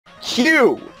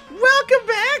You! Welcome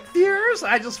back, viewers!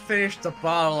 I just finished a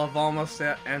bottle of almost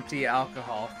empty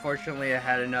alcohol. Fortunately, I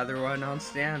had another one on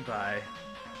standby.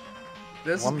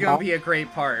 This is gonna be a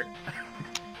great part.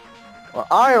 Well,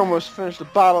 I almost finished a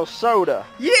bottle of soda.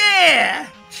 Yeah!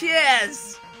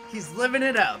 Cheers! He's living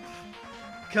it up.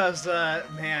 Cause,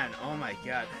 man, oh my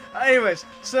god. Anyways,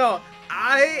 so,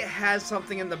 I had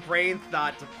something in the brain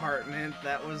thought department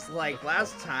that was like,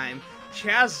 last time,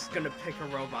 Chaz is gonna pick a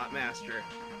robot master.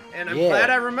 And I'm glad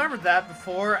I remembered that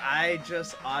before I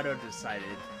just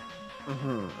auto-decided.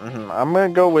 I'm gonna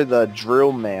go with a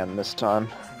Drill Man this time.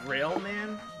 Drill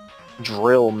Man?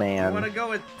 Drill Man. You wanna go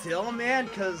with Dill Man?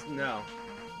 Cause, no.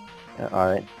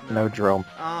 Alright, no drill.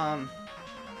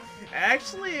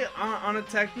 Actually, on a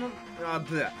technical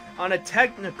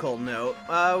note,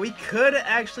 we could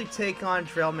actually take on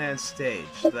Drill Man's stage.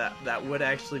 That would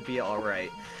actually be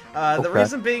alright. The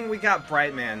reason being we got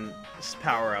Brightman's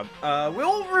power-up.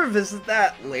 We'll revisit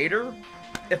that later,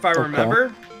 if I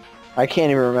remember. I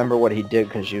can't even remember what he did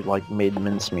because you, like, made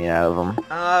mincemeat out of him.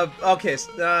 Okay,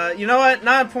 you know what?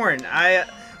 Not important.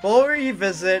 We'll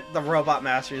revisit the Robot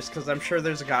Masters, because I'm sure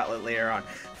there's a gauntlet later on.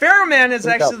 Pharaoh Man is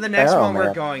actually the next one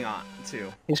we're going on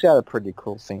to. He's got a pretty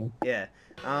cool theme. Yeah.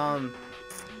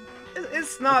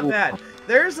 It's not bad.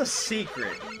 There's a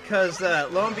secret, because,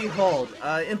 lo and behold,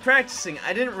 in practicing,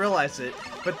 I didn't realize it,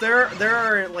 but there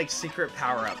are, like, secret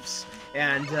power-ups,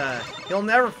 and, you'll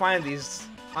never find these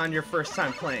on your first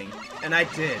time playing, and I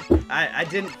did. I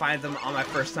didn't find them on my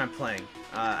first time playing.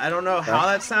 I don't know how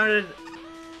that sounded,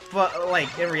 but,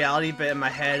 like, in reality, but in my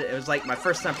head, it was like, my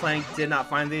first time playing, did not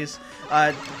find these,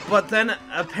 but then,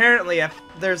 apparently,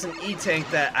 there's an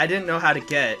E-Tank that I didn't know how to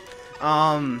get,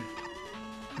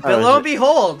 but lo and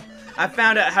behold, I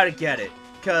found out how to get it,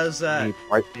 because,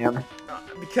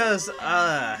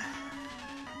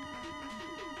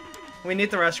 we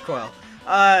need the rush coil.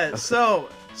 So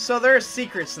there are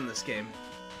secrets in this game.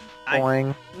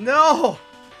 Boing. No!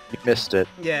 You missed it.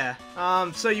 Yeah.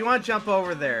 So you want to jump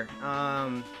over there.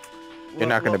 You're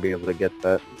not going to be able to get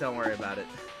that. Don't worry about it.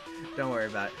 Don't worry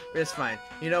about it. It's fine.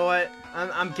 You know what?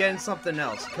 I'm getting something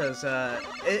else, because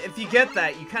if you get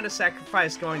that, you kind of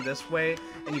sacrifice going this way,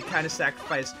 and you kind of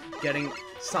sacrifice getting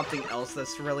something else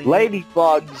that's really...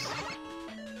 Ladybugs!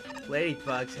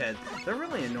 Ladybugs head. They're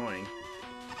really annoying.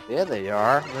 Yeah, they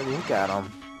are. Look at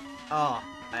them. Oh,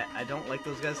 I don't like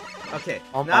those guys. Okay,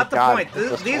 oh not the God. point.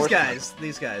 These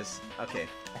guys. Okay.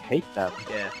 I hate them.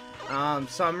 Yeah.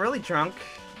 So I'm really drunk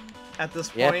at this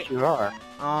point. Yes, you are.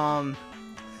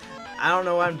 I don't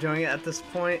know why I'm doing it at this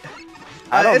point.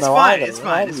 I don't know fine. either. It's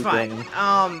fine. It's fine.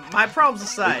 My problems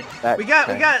aside, we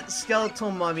got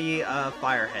skeletal mummy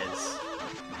fireheads.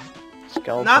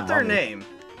 Skeletal Not their mummy. name.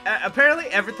 Apparently,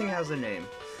 everything has a name.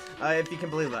 If you can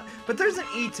believe that. But there's an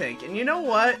E-Tank, and you know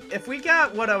what? If we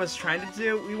got what I was trying to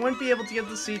do, we wouldn't be able to get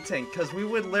the C-Tank, because we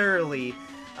would literally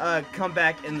come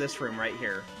back in this room right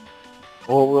here.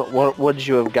 Well, what would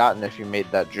you have gotten if you made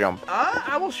that jump?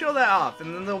 I will show that off,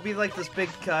 and then there'll be like this big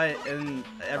cut, and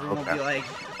everyone will be like,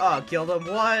 oh, killed him,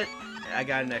 what? I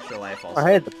got an extra life also. I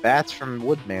had the bats from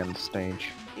Woodman's stage.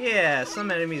 Yeah,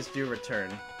 some enemies do return.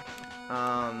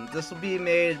 This will be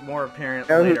made more apparent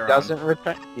You know later who doesn't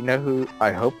return? You know who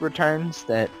I hope returns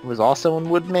that was also in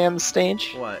Woodman's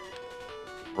stage? What?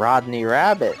 Rodney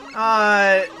Rabbit.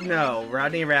 No.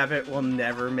 Rodney Rabbit will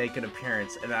never make an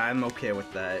appearance, and I'm okay with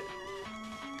that.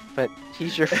 But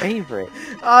he's your favorite.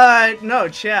 No,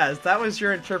 Chaz, that was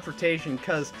your interpretation,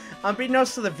 because,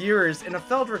 unbeknownst to the viewers, in a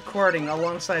failed recording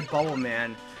alongside Bubble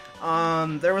Man,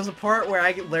 there was a part where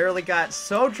I literally got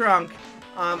so drunk,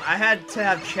 I had to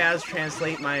have Chaz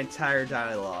translate my entire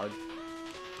dialogue.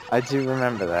 I do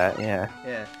remember that, yeah.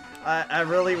 Yeah. I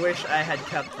really wish I had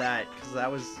kept that, because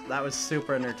that was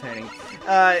super entertaining.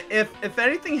 If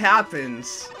anything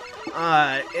happens,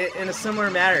 in a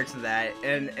similar manner to that,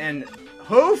 and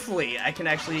hopefully I can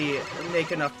actually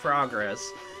make enough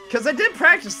progress, because I did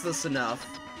practice this enough.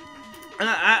 And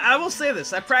I will say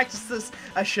this, I practiced this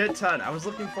a shit ton. I was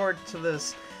looking forward to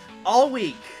this all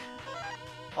week.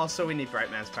 Also, we need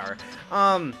Brightman's power.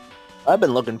 I've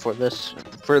been looking for this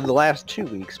for the last 2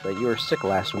 weeks, but you were sick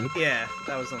last week. Yeah,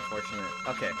 that was unfortunate.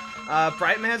 Okay.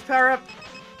 Brightman's power-up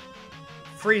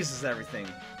freezes everything,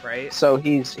 right? So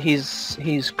he's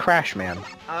Crash Man.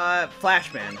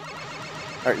 Flashman.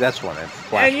 Or that's one.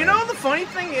 And you know the funny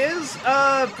thing is,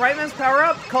 Brightman's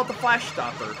power-up called the Flash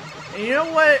Stopper. And you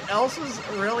know what else is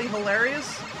really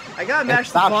hilarious? I gotta mash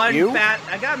the button.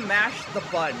 I gotta mash the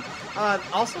button.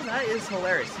 Also, that is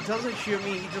hilarious. He doesn't shoot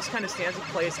me. He just kind of stands in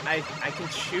place. I can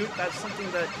shoot. That's something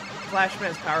that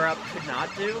Flashman's power-up could not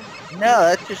do. No,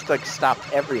 that just, like,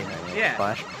 stopped everything. Yeah.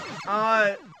 Flash.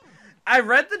 I I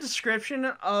read the description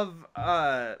of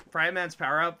Brightman's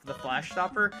power-up, the Flash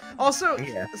Stopper. Also,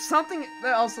 something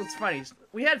that also is funny.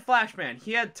 We had Flashman.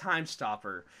 He had Time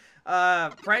Stopper.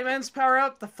 Brightman's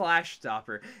power-up, the Flash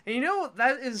Stopper. And you know,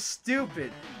 that is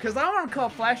stupid. Because I don't want to call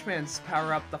Flashman's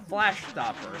power-up the Flash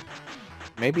Stopper.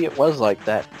 Maybe it was like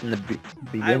that in the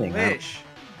beginning. I wish.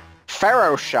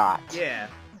 Pharaoh Shot. Yeah.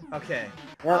 Okay.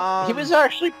 Yeah, he was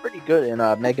actually pretty good in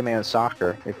Mega Man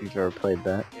Soccer, if you've ever played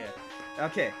that. Yeah.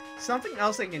 Okay. Something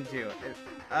else I can do.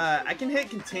 I can hit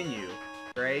continue,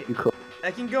 right? You could. I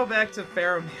can go back to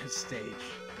Pharaoh Man's stage,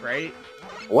 right?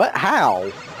 What?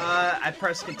 How? I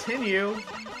press continue.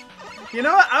 You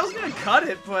know what? I was gonna cut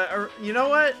it, but you know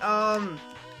what?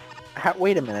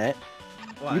 Wait a minute.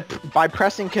 What? By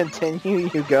pressing continue,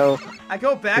 you go... I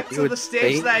go back to the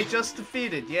stage that I just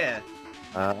defeated, yeah.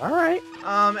 Alright.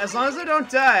 As long as I don't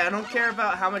die, I don't care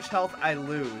about how much health I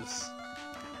lose.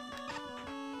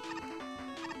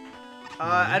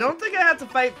 I don't think I have to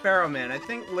fight Pharaoh Man. I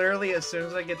think literally as soon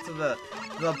as I get to the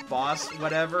boss,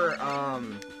 whatever,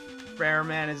 Pharaoh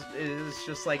Man is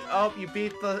just like, oh, you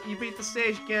beat the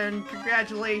stage again.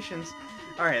 Congratulations.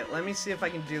 All right, let me see if I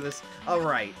can do this. All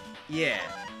right, yeah.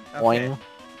 Okay.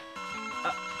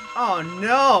 Oh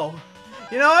no.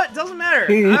 You know what? Doesn't matter.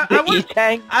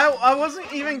 I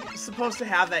wasn't even supposed to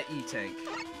have that E-Tank.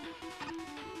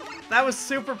 That was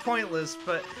super pointless,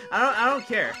 but I don't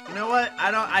care. You know what?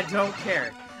 I don't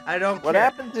care. I don't care. What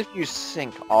happens if you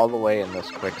sink all the way in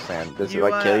this quicksand? Does it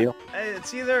like kill you?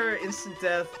 It's either instant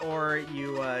death or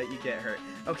you get hurt.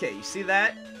 Okay, you see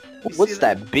that? What's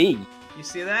that B? You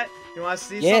see that? You want to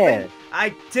see something?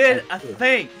 I did a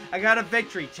thing. I got a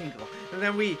victory jingle, and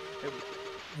then we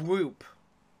whoop.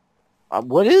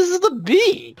 What is the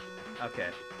B? Okay.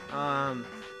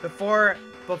 Before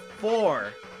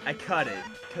I cut it,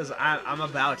 because I'm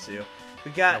about to.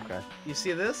 We got. Okay. You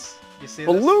see this? You see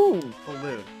balloon. This?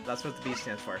 Balloon. That's what the B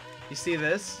stands for. You see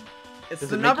this? It's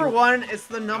the number one. It's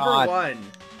the number one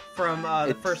from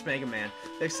the first Mega Man.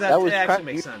 Except it actually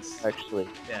makes sense. Actually.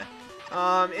 Yeah.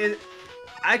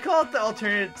 I call it the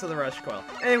alternative to the Rush Coil.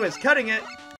 Anyways, cutting it.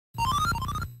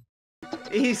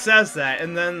 He says that,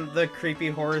 and then the creepy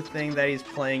horror thing that he's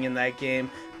playing in that game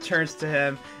turns to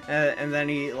him, and then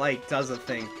he like does a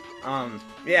thing.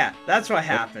 Yeah, that's what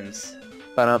happens.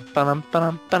 That's what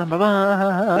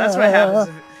happens.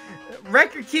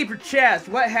 Record Keeper Chest,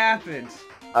 what happened?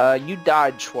 You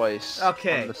died twice.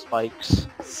 Okay. On the spikes.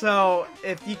 So,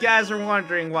 if you guys are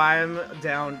wondering why I'm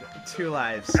down 2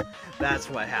 lives, that's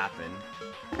what happened.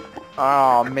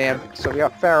 Oh man, so we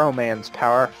got Pharaoh Man's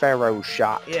power, Pharaoh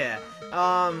Shot. Yeah.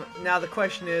 Now the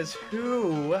question is,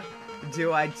 who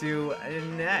do I do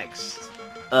next?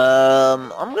 I'm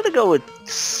gonna go with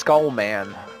Skull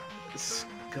Man.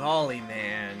 Scully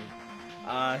Man.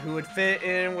 Who would fit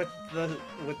in with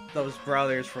those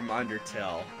brothers from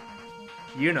Undertale.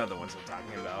 You know the ones I'm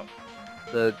talking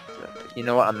about. You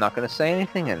know what, I'm not gonna say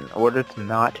anything in order to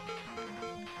not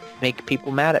make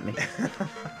people mad at me.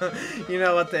 You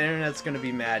know what, the internet's gonna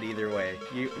be mad either way.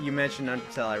 You mentioned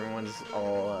Undertale, everyone's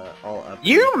all up.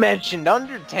 You mentioned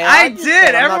Undertale. I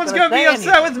did. Everyone's gonna be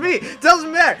upset with me.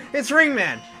 Doesn't matter. It's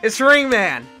Ringman. It's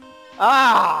Ringman.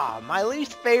 Ah, my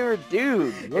least favorite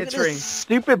dude. Look at this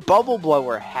stupid bubble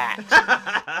blower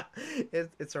hat.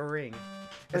 It's a ring.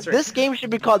 This game should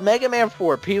be called Mega Man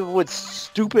 4. People with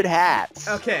stupid hats.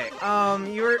 Okay.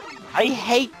 I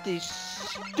hate these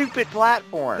stupid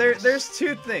platforms. There's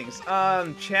 2 things.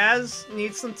 Chaz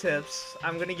needs some tips.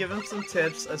 I'm gonna give him some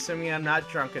tips, assuming I'm not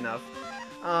drunk enough.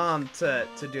 To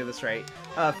do this right.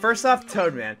 First off,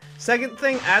 Toadman. Second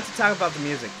thing, I have to talk about the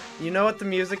music. You know what the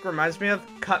music reminds me of?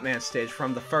 Cutman stage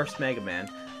from the first Mega Man.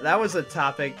 That was a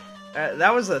topic.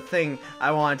 That was a thing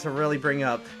I wanted to really bring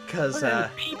up, because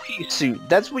PP suit.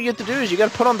 That's what you have to do, is you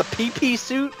gotta put on the PP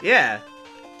suit? Yeah.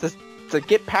 To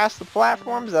get past the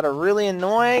platforms that are really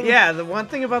annoying? Yeah, the one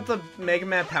thing about the Mega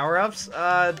Man power-ups,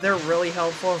 they're really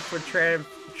helpful for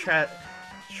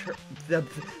they're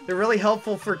really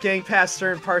helpful for getting past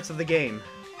certain parts of the game.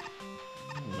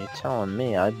 You're telling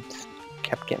me, I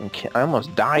kept getting I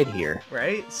almost died here.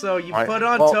 Right? So you put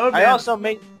on Toadman.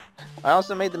 I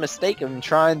also made the mistake of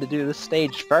trying to do this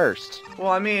stage first.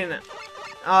 Well, I mean,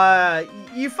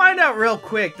 you find out real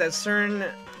quick that certain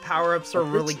power-ups are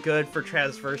really good for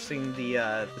traversing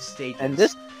the stages. And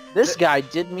this guy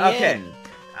did me in.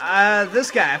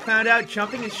 This guy, I found out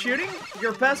jumping and shooting,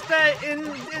 your best bet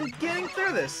in getting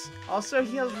through this. Also,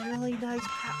 he has really nice,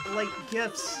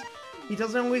 gifts. He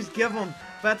doesn't always give them,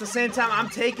 but at the same time, I'm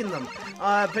taking them.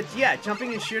 But yeah,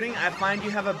 jumping and shooting, I find you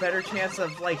have a better chance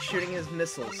of, shooting his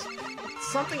missiles.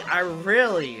 It's something I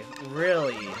really,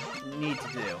 really need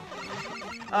to do.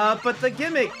 But the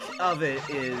gimmick of it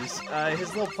is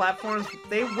his little platforms,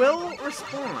 they will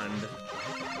respond.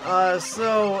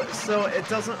 So it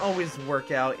doesn't always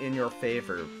work out in your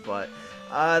favor, but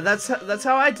that's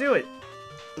how I do it.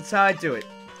 That's how I do it.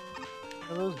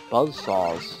 What are those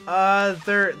buzzsaws?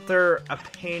 They're a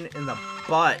pain in the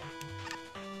butt.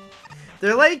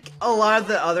 They're like a lot of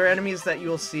the other enemies that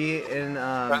you'll see in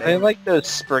Are they like those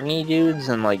springy dudes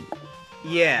and like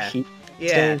yeah. heat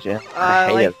Yeah, stage?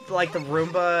 Yeah. like the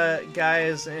Roomba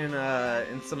guys in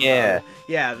some yeah,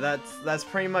 that's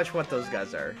pretty much what those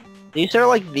guys are. These are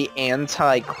like the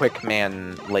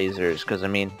anti-Quickman lasers, because I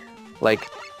mean, like,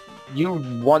 you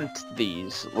want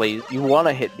these you want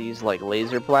to hit these like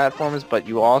laser platforms, but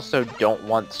you also don't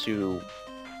want to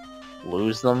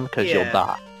lose them because you'll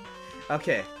die.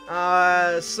 Okay,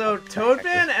 so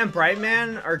Toadman and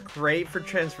Brightman are great for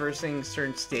traversing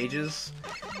certain stages.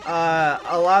 A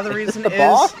lot of the reason is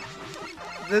boss?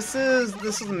 this is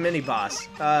the mini boss.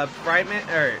 Brightman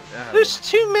there's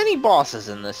too many bosses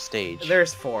in this stage.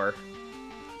 There's 4.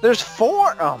 There's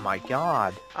 4? Oh my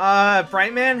god.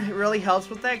 Brightman really helps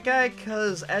with that guy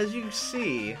because, as you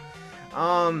see,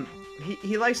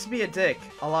 he likes to be a dick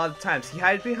a lot of times. He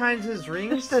hides behind his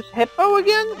rings. Is this Hippo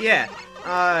again? Yeah.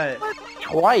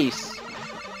 Twice.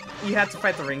 You have to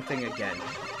fight the ring thing again.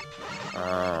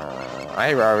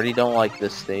 I already don't like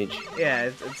this stage. Yeah,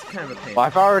 it's kind of a pain.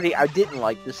 Well, I didn't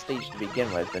like this stage to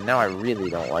begin with, but now I really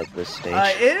don't like this stage.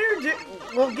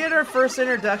 We'll get our first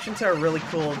introduction to a really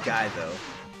cool guy, though.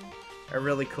 A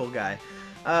really cool guy.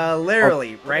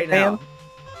 Literally, right now.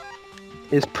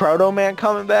 Is Proto Man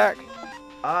coming back?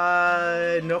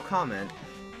 No comment.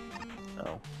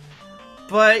 Oh.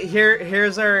 But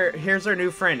here's our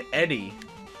new friend, Eddie.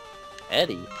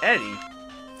 Eddie?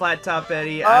 Flat Top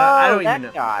Eddie. I don't even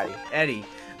know. Guy. Eddie.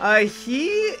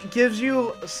 He gives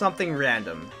you something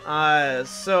random.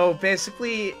 So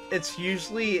basically, it's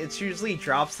usually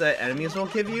drops that enemies will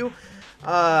give you.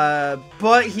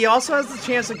 But he also has the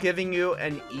chance of giving you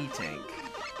an E-Tank.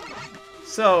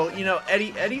 So, you know,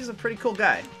 Eddie's a pretty cool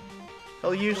guy.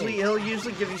 He'll usually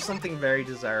give you something very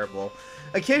desirable.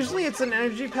 Occasionally it's an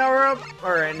energy power-up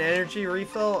or an energy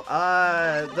refill.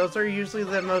 Those are usually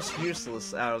the most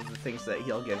useless out of the things that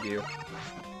he'll give you.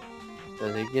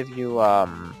 Does he give you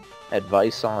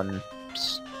advice on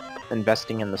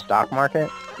investing in the stock market?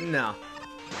 No.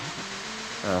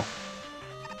 Oh.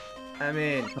 I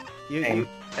mean, you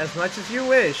as much as you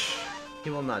wish, he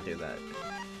will not do that.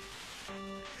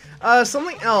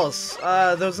 Something else.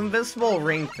 Those invincible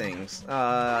ring things.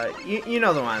 You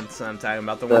know the ones I'm talking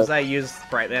about. The ones that use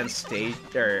Brightman's stage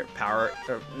or power.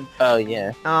 Oh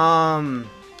yeah.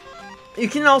 You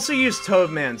can also use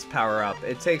Toadman's power up.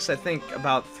 It takes, I think,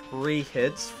 about 3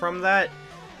 hits from that.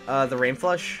 The Rain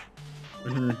Flush.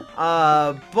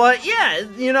 But yeah,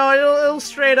 you know, it'll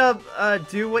straight up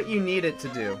do what you need it to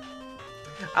do.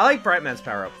 I like Brightman's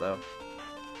power up though.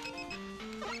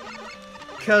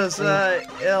 Because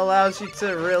it allows you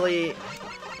to really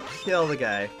kill the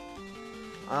guy.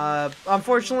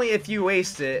 Unfortunately, if you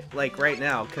waste it, like right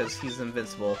now, because he's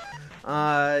invincible,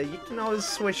 you can always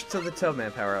switch to the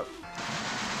Toadman power-up.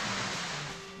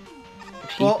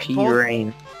 PP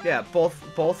Rain. Yeah,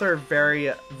 both are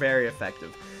very, very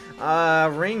effective.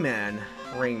 Ringman.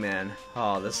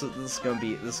 Oh, this is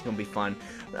gonna be fun.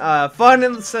 Fun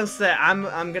in the sense that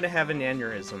I'm gonna have an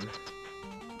aneurysm.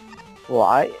 Well,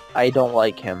 I don't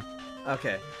like him.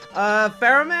 Okay.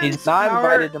 Pharaohman's He's not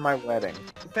invited to my wedding.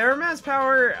 Pharaohman's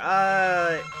power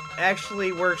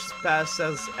actually works best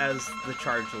as the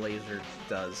charge laser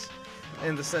does,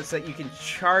 in the sense that you can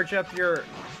charge up your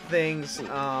things.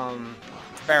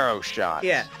 Pharaoh shot.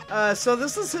 Yeah. So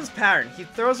this is his pattern. He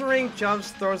throws a ring,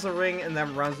 jumps, throws a ring, and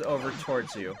then runs over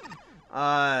towards you.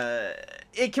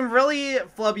 It can really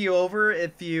flub you over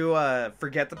if you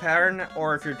forget the pattern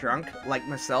or if you're drunk, like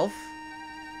myself.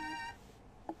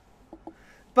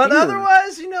 But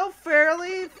otherwise, you know,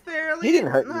 fairly. He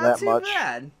didn't hurt you that much.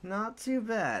 Not too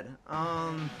bad.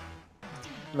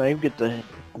 Now you get the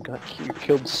you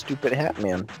killed stupid Hat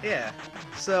Man. Yeah.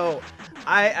 So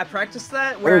I practiced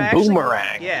that where I actually,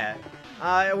 boomerang. Yeah.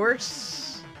 It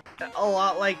works a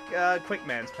lot like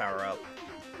Quickman's power up.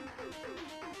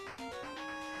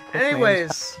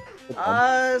 Anyways,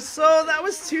 so that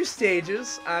was 2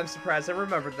 stages. I'm surprised I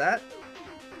remembered that.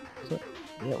 Yeah,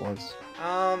 it was.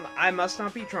 I must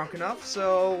not be drunk enough,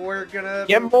 so we're gonna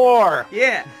get more.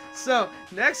 Yeah. So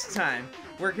next time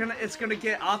it's gonna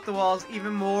get off the walls,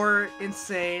 even more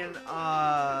insane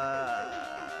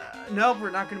nope,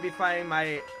 we're not going to be fighting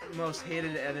my most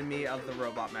hated enemy of the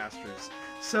Robot Masters.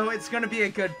 So it's going to be a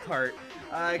good part.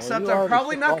 Except I'm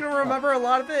probably not going to remember a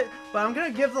lot of it, but I'm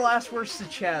going to give the last words to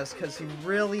Chaz, because he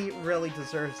really, really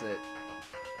deserves it.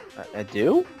 I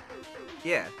do?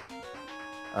 Yeah.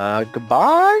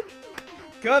 Goodbye?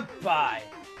 Goodbye.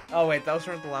 Oh, wait, those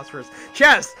weren't the last words.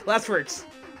 Chaz, last words.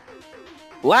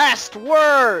 Last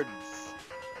words!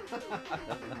 Those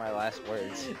are my last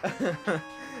words.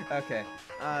 Okay.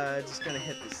 Just gonna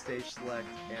hit the stage select,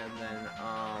 and then,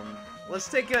 let's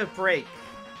take a break.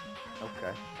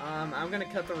 Okay. I'm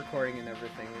gonna cut the recording and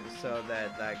everything so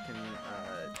that that can,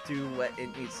 do what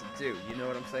it needs to do. You know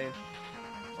what I'm saying?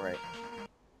 Right.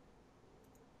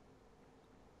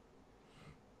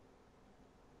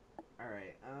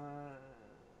 Alright,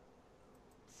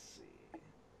 let's see.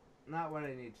 Not what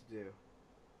I need to do.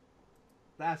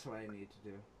 That's what I need to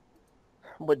do.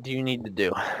 What do you need to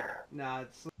do? Nah,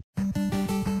 it's